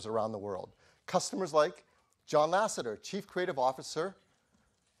customers around the world. Customers like John Lasseter, Chief Creative Officer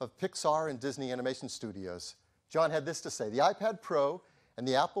of Pixar and Disney Animation Studios. John had this to say: the iPad Pro and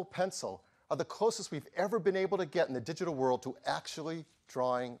the Apple Pencil are the closest we've ever been able to get in the digital world to actually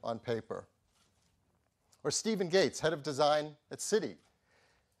drawing on paper. Or Stephen Gates, Head of Design at Citi.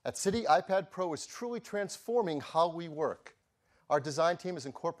 At Citi, iPad Pro is truly transforming how we work. Our design team has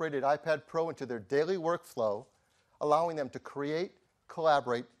incorporated iPad Pro into their daily workflow, allowing them to create,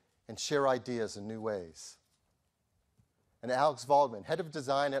 collaborate, and share ideas in new ways. And Alex Waldman, Head of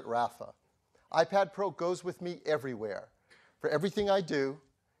Design at Rafa. iPad Pro goes with me everywhere. For everything I do,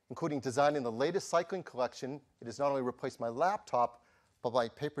 including designing the latest cycling collection, it has not only replaced my laptop, but my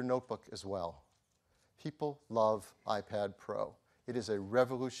paper notebook as well. People love iPad Pro. It is a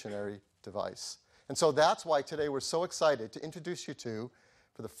revolutionary device. And so that's why today we're so excited to introduce you to,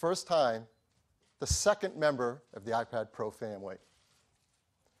 for the first time, the second member of the iPad Pro family.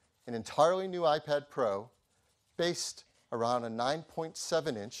 An entirely new iPad Pro based around a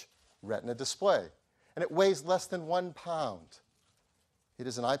 9.7-inch Retina display. And it weighs less than 1 pound. It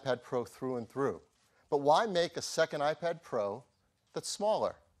is an iPad Pro through and through. But why make a second iPad Pro that's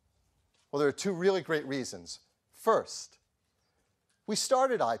smaller? Well, there are two really great reasons. First, we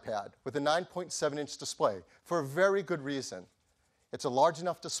started iPad with a 9.7-inch display for a very good reason. It's a large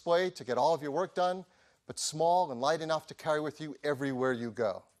enough display to get all of your work done, but small and light enough to carry with you everywhere you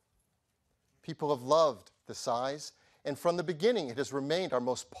go. People have loved the size, and from the beginning, it has remained our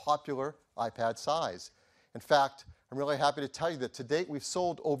most popular iPad size. In fact, I'm really happy to tell you that to date, we've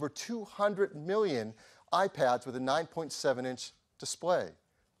sold over 200 million iPads with a 9.7-inch display.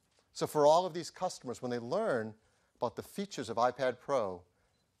 So for all of these customers, when they learn about the features of iPad Pro,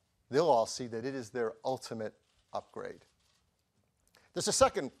 they'll all see that it is their ultimate upgrade. There's a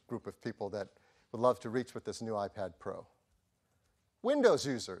second group of people that would love to reach with this new iPad Pro. Windows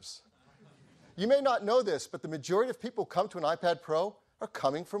users. You may not know this, but the majority of people who come to an iPad Pro are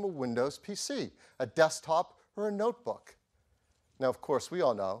coming from a Windows PC, a desktop, or a notebook. Now, of course, we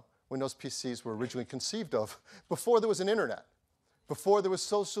all know Windows PCs were originally conceived of before there was an internet, before there was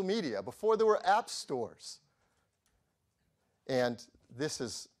social media, before there were app stores. And this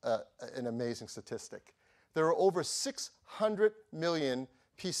is an amazing statistic. There are over 600 million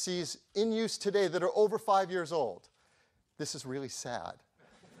PCs in use today that are over 5 years old. This is really sad.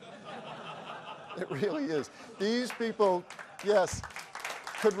 It really is. These people, yes,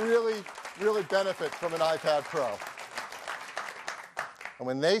 could really, really benefit from an iPad Pro. And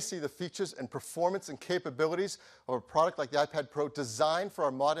when they see the features and performance and capabilities of a product like the iPad Pro designed for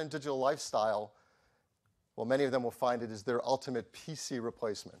our modern digital lifestyle, well, many of them will find it is their ultimate PC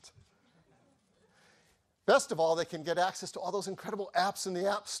replacement. Best of all, they can get access to all those incredible apps in the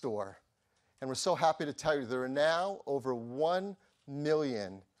App Store. And we're so happy to tell you there are now over 1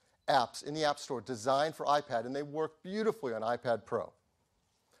 million apps in the App Store designed for iPad, and they work beautifully on iPad Pro.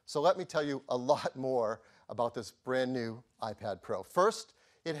 So let me tell you a lot more about this brand new iPad Pro. First,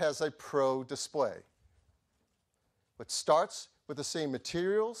 it has a Pro display. It starts with the same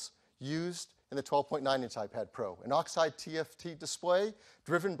materials used in the 12.9-inch iPad Pro, an oxide TFT display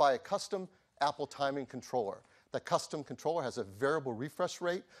driven by a custom Apple timing controller. That custom controller has a variable refresh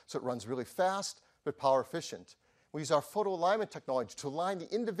rate, so it runs really fast but power efficient. We use our photo alignment technology to align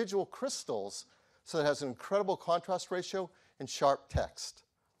the individual crystals so that it has an incredible contrast ratio and sharp text.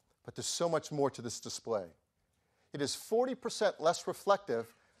 But there's so much more to this display. It is 40% less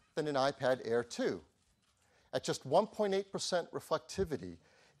reflective than an iPad Air 2. At just 1.8% reflectivity,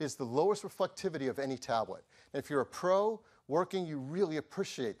 it is the lowest reflectivity of any tablet. And if you're a pro working, you really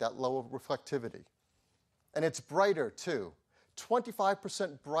appreciate that low reflectivity. And it's brighter, too,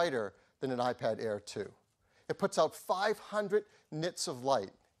 25% brighter than an iPad Air 2. It puts out 500 nits of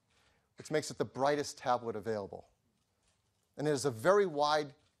light, which makes it the brightest tablet available. And it has a very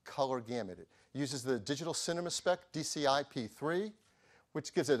wide color gamut. It uses the digital cinema spec DCI-P3,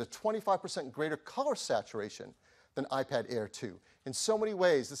 which gives it a 25% greater color saturation than iPad Air 2. In so many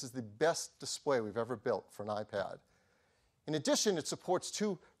ways, this is the best display we've ever built for an iPad. In addition, it supports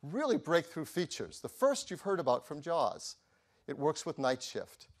two really breakthrough features. The first you've heard about from JAWS. It works with night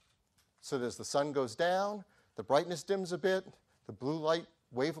shift. So that as the sun goes down, the brightness dims a bit, the blue light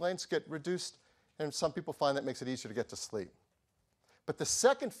wavelengths get reduced, and some people find that makes it easier to get to sleep. But the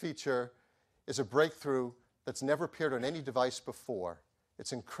second feature is a breakthrough that's never appeared on any device before.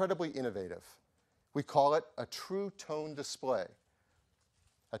 It's incredibly innovative. We call it a true tone display.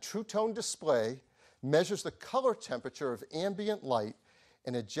 A true tone display measures the color temperature of ambient light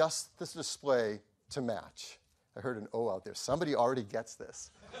and adjusts this display to match. I heard an O out there. Somebody already gets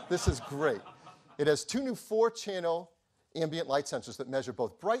this. This is great. It has two new 4-channel ambient light sensors that measure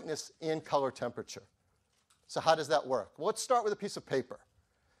both brightness and color temperature. So how does that work? Well, let's start with a piece of paper.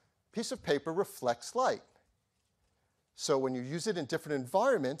 A piece of paper reflects light. So when you use it in different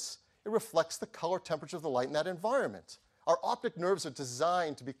environments, it reflects the color temperature of the light in that environment. Our optic nerves are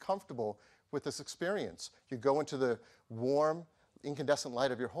designed to be comfortable with this experience. You go into the warm, incandescent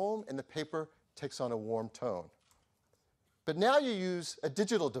light of your home, and the paper takes on a warm tone. But now you use a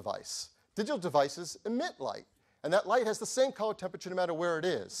digital device. Digital devices emit light, and that light has the same color temperature no matter where it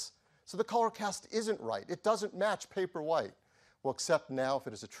is. So the color cast isn't right. It doesn't match paper white. Well, except now if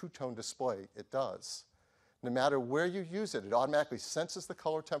it is a true tone display, it does. No matter where you use it, it automatically senses the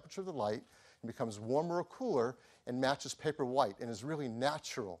color temperature of the light and becomes warmer or cooler and matches paper white and is really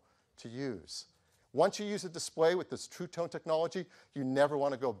natural to use. Once you use a display with this true tone technology, you never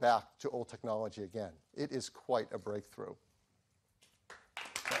want to go back to old technology again. It is quite a breakthrough.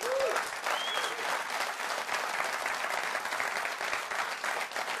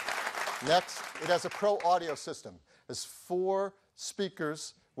 Next, it has a pro audio system. It has 4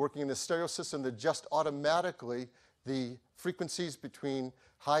 speakers working in the stereo system that adjust automatically the frequencies between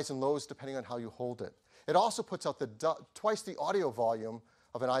highs and lows depending on how you hold it. It also puts out twice the audio volume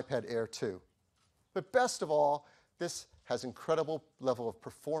of an iPad Air 2. But best of all, this has incredible level of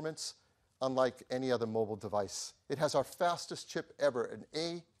performance unlike any other mobile device. It has our fastest chip ever, an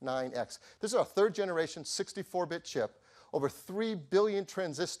A9X. This is our 3rd generation 64-bit chip, over 3 billion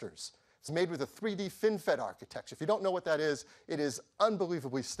transistors. It's made with a 3D FinFET architecture. If you don't know what that is, it is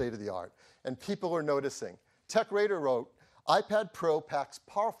unbelievably state-of-the-art, and people are noticing. TechRadar wrote, iPad Pro packs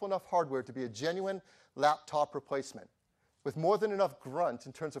powerful enough hardware to be a genuine laptop replacement, with more than enough grunt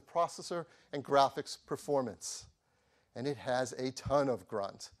in terms of processor and graphics performance. And it has a ton of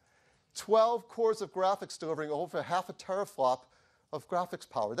grunt. 12 cores of graphics delivering over half a teraflop of graphics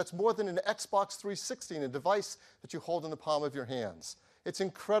power. That's more than an Xbox 360 in a device that you hold in the palm of your hands. It's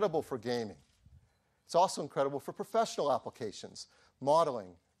incredible for gaming. It's also incredible for professional applications,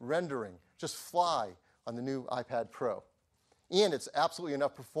 modeling, rendering, just fly on the new iPad Pro. And it's absolutely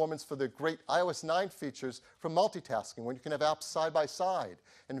enough performance for the great iOS 9 features for multitasking, when you can have apps side by side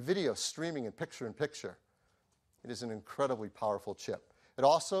and video streaming in picture. It is an incredibly powerful chip. It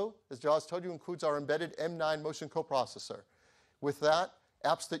also, as Jaws told you, includes our embedded M9 motion coprocessor. With that,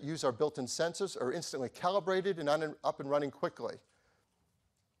 apps that use our built-in sensors are instantly calibrated and up and running quickly.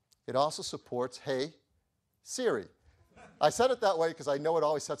 It also supports, hey, Siri. I said it that way because I know it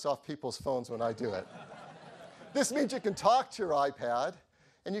always sets off people's phones when I do it. This means you can talk to your iPad,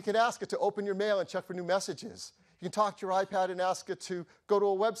 and you can ask it to open your mail and check for new messages. You can talk to your iPad and ask it to go to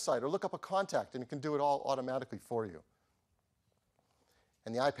a website or look up a contact, and it can do it all automatically for you.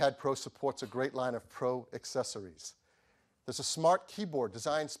 And the iPad Pro supports a great line of Pro accessories. There's a smart keyboard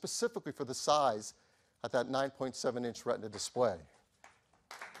designed specifically for the size at that 9.7-inch Retina display.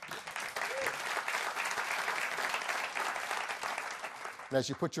 And as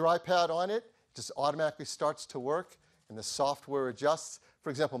you put your iPad on it, it just automatically starts to work, and the software adjusts. For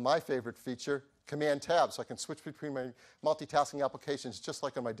example, my favorite feature, Command Tab, so I can switch between my multitasking applications just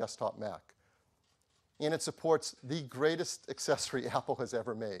like on my desktop Mac. And it supports the greatest accessory Apple has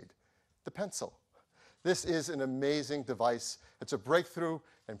ever made, the pencil. This is an amazing device. It's a breakthrough,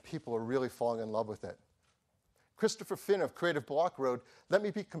 and people are really falling in love with it. Christopher Finn of Creative Block wrote, "Let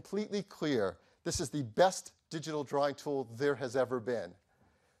me be completely clear. This is the best digital drawing tool there has ever been."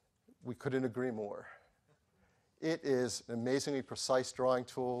 We couldn't agree more. It is an amazingly precise drawing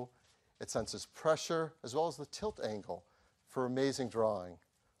tool. It senses pressure as well as the tilt angle for amazing drawing.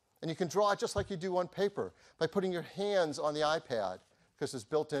 And you can draw just like you do on paper by putting your hands on the iPad because there's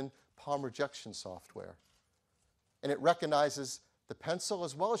built-in palm rejection software. And it recognizes the pencil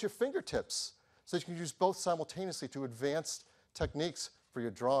as well as your fingertips, so you can use both simultaneously to advanced techniques for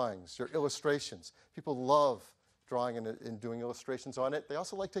your drawings, your illustrations. People love drawing and doing illustrations on it. They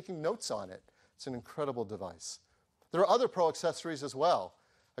also like taking notes on it. It's an incredible device. There are other Pro accessories as well.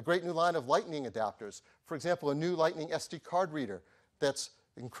 A great new line of Lightning adapters. For example, a new Lightning SD card reader that's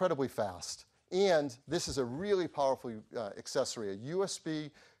incredibly fast. And this is a really powerful accessory, a USB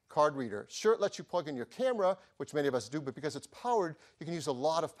card reader. Sure, it lets you plug in your camera, which many of us do, but because it's powered, you can use a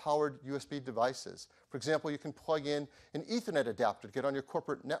lot of powered USB devices. For example, you can plug in an Ethernet adapter to get on your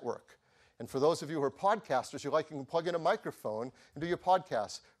corporate network. And for those of you who are podcasters, you can plug in a microphone and do your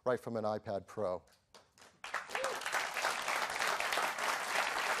podcast right from an iPad Pro.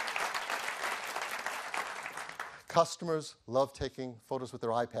 Customers love taking photos with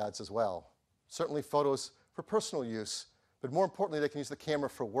their iPads as well. Certainly photos for personal use, but more importantly, they can use the camera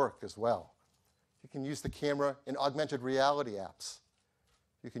for work as well. You can use the camera in augmented reality apps.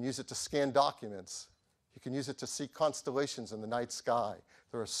 You can use it to scan documents. You can use it to see constellations in the night sky.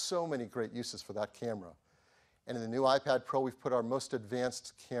 There are so many great uses for that camera. And in the new iPad Pro, we've put our most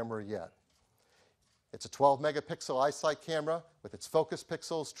advanced camera yet. It's a 12-megapixel iSight camera with its focus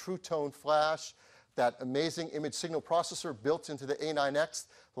pixels, true tone flash, that amazing image signal processor built into the A9X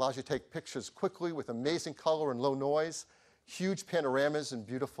allows you to take pictures quickly with amazing color and low noise, huge panoramas and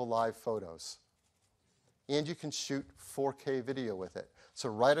beautiful live photos. And you can shoot 4K video with it. So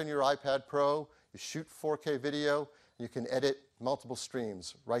right on your iPad Pro, you shoot 4K video, and you can edit multiple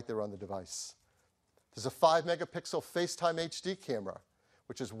streams right there on the device. There's a 5-megapixel FaceTime HD camera,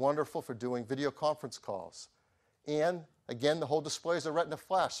 which is wonderful for doing video conference calls. And again, the whole display is a Retina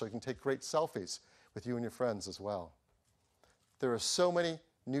flash, so you can take great selfies with you and your friends as well. There are so many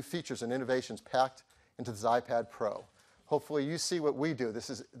new features and innovations packed into this iPad Pro. Hopefully you see what we do. This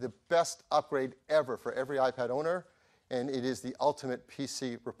is the best upgrade ever for every iPad owner, and it is the ultimate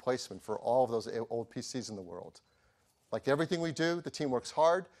PC replacement for all of those old PCs in the world. Like everything we do, the team works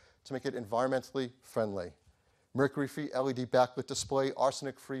hard to make it environmentally friendly. Mercury-free LED backlit display,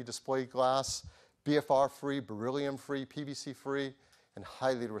 arsenic-free display glass, BFR-free, beryllium-free, PVC-free, and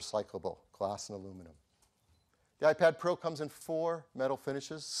highly recyclable glass and aluminum. The iPad Pro comes in 4 metal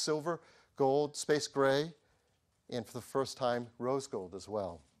finishes: silver, gold, space gray, and for the first time, rose gold as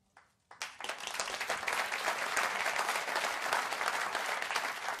well.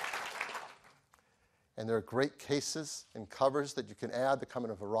 And there are great cases and covers that you can add that come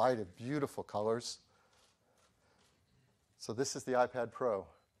in a variety of beautiful colors. So this is the iPad Pro.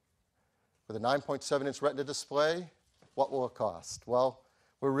 With a 9.7-inch Retina display, what will it cost? Well,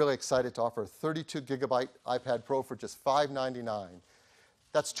 we're really excited to offer a 32-gigabyte iPad Pro for just $599.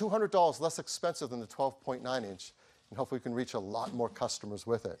 That's $200 less expensive than the 12.9-inch, and hopefully we can reach a lot more customers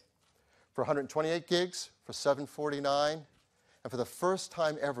with it. For 128 gigs, for $749, and for the first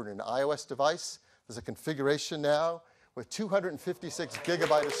time ever in an iOS device, there's a configuration now with 256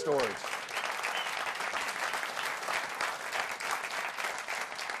 gigabytes of storage.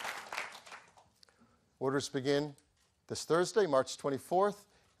 Orders begin this Thursday, March 24th,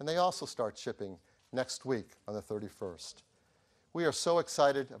 and they also start shipping next week on the 31st. We are so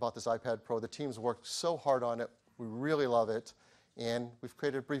excited about this iPad Pro. The team's worked so hard on it. We really love it, and we've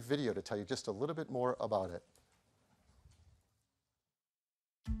created a brief video to tell you just a little bit more about it.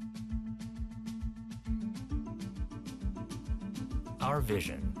 Our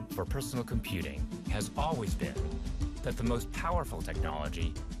vision for personal computing has always been that the most powerful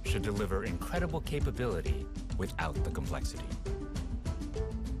technology should deliver incredible capability without the complexity.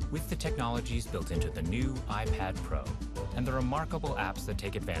 With the technologies built into the new iPad Pro and the remarkable apps that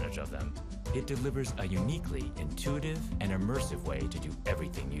take advantage of them, it delivers a uniquely intuitive and immersive way to do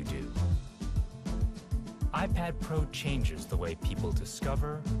everything you do. iPad Pro changes the way people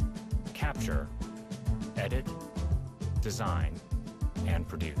discover, capture, edit, design, and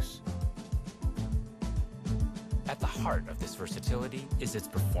produce. At the heart of this versatility is its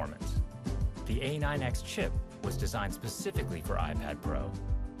performance. The A9X chip was designed specifically for iPad Pro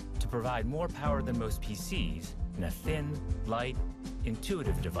to provide more power than most PCs in a thin, light,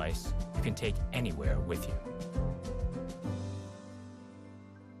 intuitive device you can take anywhere with you.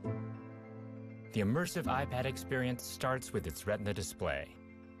 The immersive iPad experience starts with its Retina display.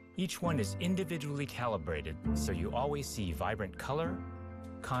 Each one is individually calibrated so you always see vibrant color,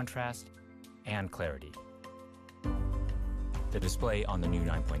 contrast, and clarity. The display on the new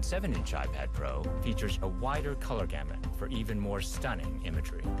 9.7-inch iPad Pro features a wider color gamut for even more stunning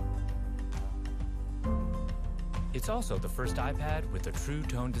imagery. It's also the first iPad with a true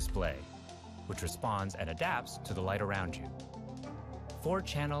tone display, which responds and adapts to the light around you.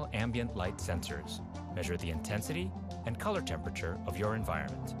 4-channel ambient light sensors measure the intensity and color temperature of your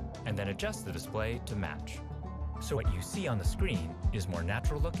environment, and then adjust the display to match. So what you see on the screen is more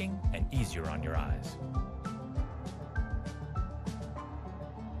natural looking and easier on your eyes.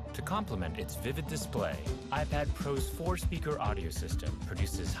 To complement its vivid display, iPad Pro's 4-speaker audio system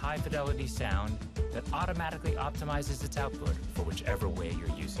produces high-fidelity sound that automatically optimizes its output for whichever way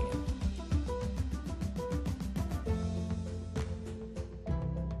you're using it.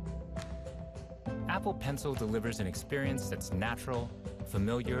 Apple Pencil delivers an experience that's natural,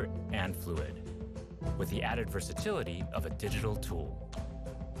 familiar, and fluid, with the added versatility of a digital tool.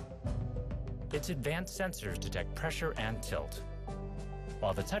 Its advanced sensors detect pressure and tilt,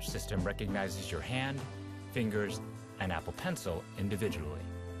 while the touch system recognizes your hand, fingers, and Apple Pencil individually.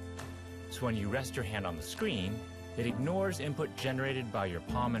 So when you rest your hand on the screen, it ignores input generated by your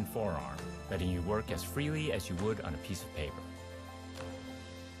palm and forearm, letting you work as freely as you would on a piece of paper.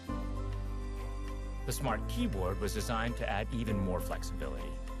 The Smart Keyboard was designed to add even more flexibility.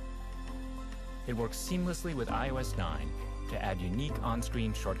 It works seamlessly with iOS 9 to add unique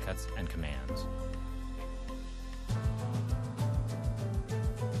on-screen shortcuts and commands.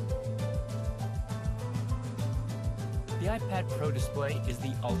 The iPad Pro display is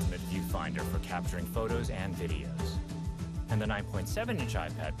the ultimate viewfinder for capturing photos and videos. And the 9.7-inch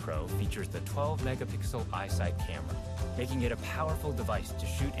iPad Pro features the 12-megapixel iSight camera, making it a powerful device to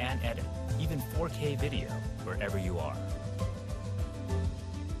shoot and edit, even 4K video, wherever you are.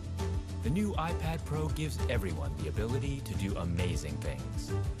 The new iPad Pro gives everyone the ability to do amazing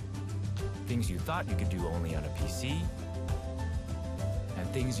things. Things you thought you could do only on a PC, and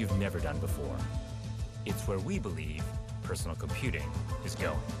things you've never done before. It's where we believe personal computing is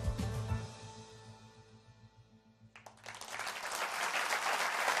going.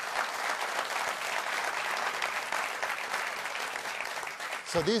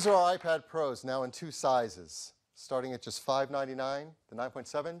 So these are our iPad Pros now in 2 sizes, starting at just $599, the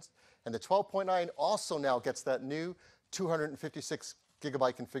 9.7s, and the 12.9 also now gets that new 256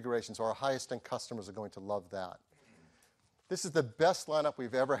 gigabyte configuration, so our highest end customers are going to love that. This is the best lineup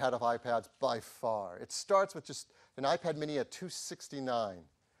we've ever had of iPads by far. It starts with just an iPad mini at $269.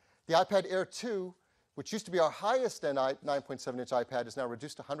 The iPad Air 2, which used to be our highest end 9.7-inch iPad, is now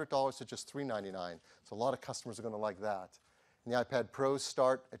reduced $100 to just $399. So a lot of customers are going to like that. And the iPad Pros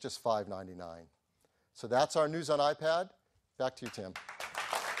start at just $599. So that's our news on iPad. Back to you, Tim.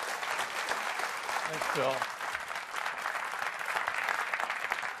 Thanks, Phil.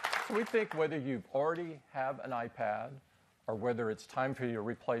 So we think whether you already have an iPad or whether it's time for you to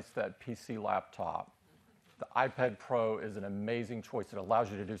replace that PC laptop, the iPad Pro is an amazing choice. It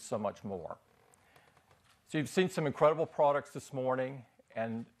allows you to do so much more. So you've seen some incredible products this morning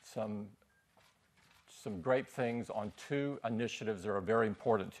and some great things on 2 initiatives that are very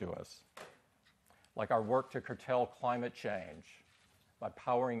important to us, like our work to curtail climate change by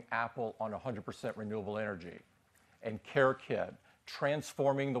powering Apple on 100% renewable energy, and CareKit,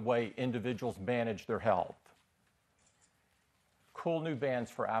 transforming the way individuals manage their health. Cool new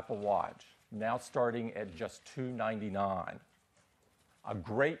bands for Apple Watch, now starting at just $299. A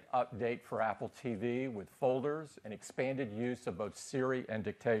great update for Apple TV with folders and expanded use of both Siri and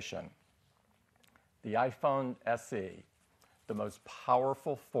dictation. The iPhone SE, the most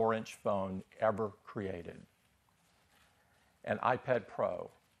powerful 4-inch phone ever created. An iPad Pro,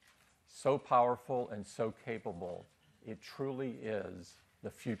 so powerful and so capable, it truly is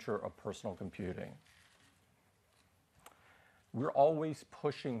the future of personal computing. We're always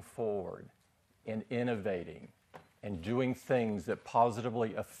pushing forward and innovating and doing things that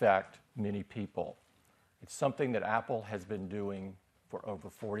positively affect many people. It's something that Apple has been doing for over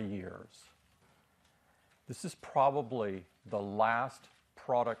 40 years. This is probably the last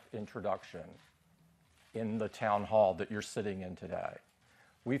product introduction in the town hall that you're sitting in today.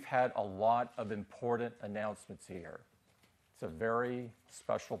 We've had a lot of important announcements here. It's a very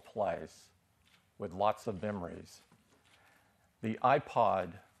special place with lots of memories. The iPod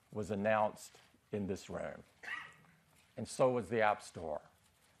was announced in this room, and so was the App Store.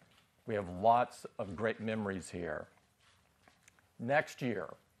 We have lots of great memories here. Next year,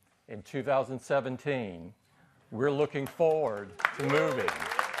 in 2017, we're looking forward to moving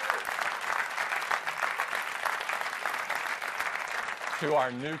to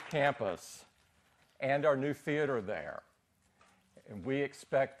our new campus and our new theater there. And we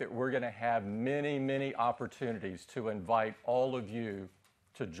expect that we're going to have many, many opportunities to invite all of you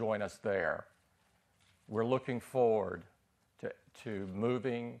to join us there. We're looking forward to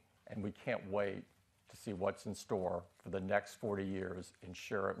moving, and we can't wait to see what's in store for the next 40 years and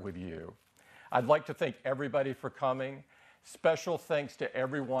share it with you. I'd like to thank everybody for coming. Special thanks to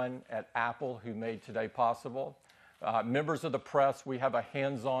everyone at Apple who made today possible. Members of the press, we have a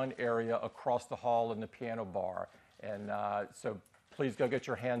hands-on area across the hall in the piano bar. And so please go get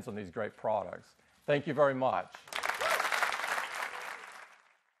your hands on these great products. Thank you very much.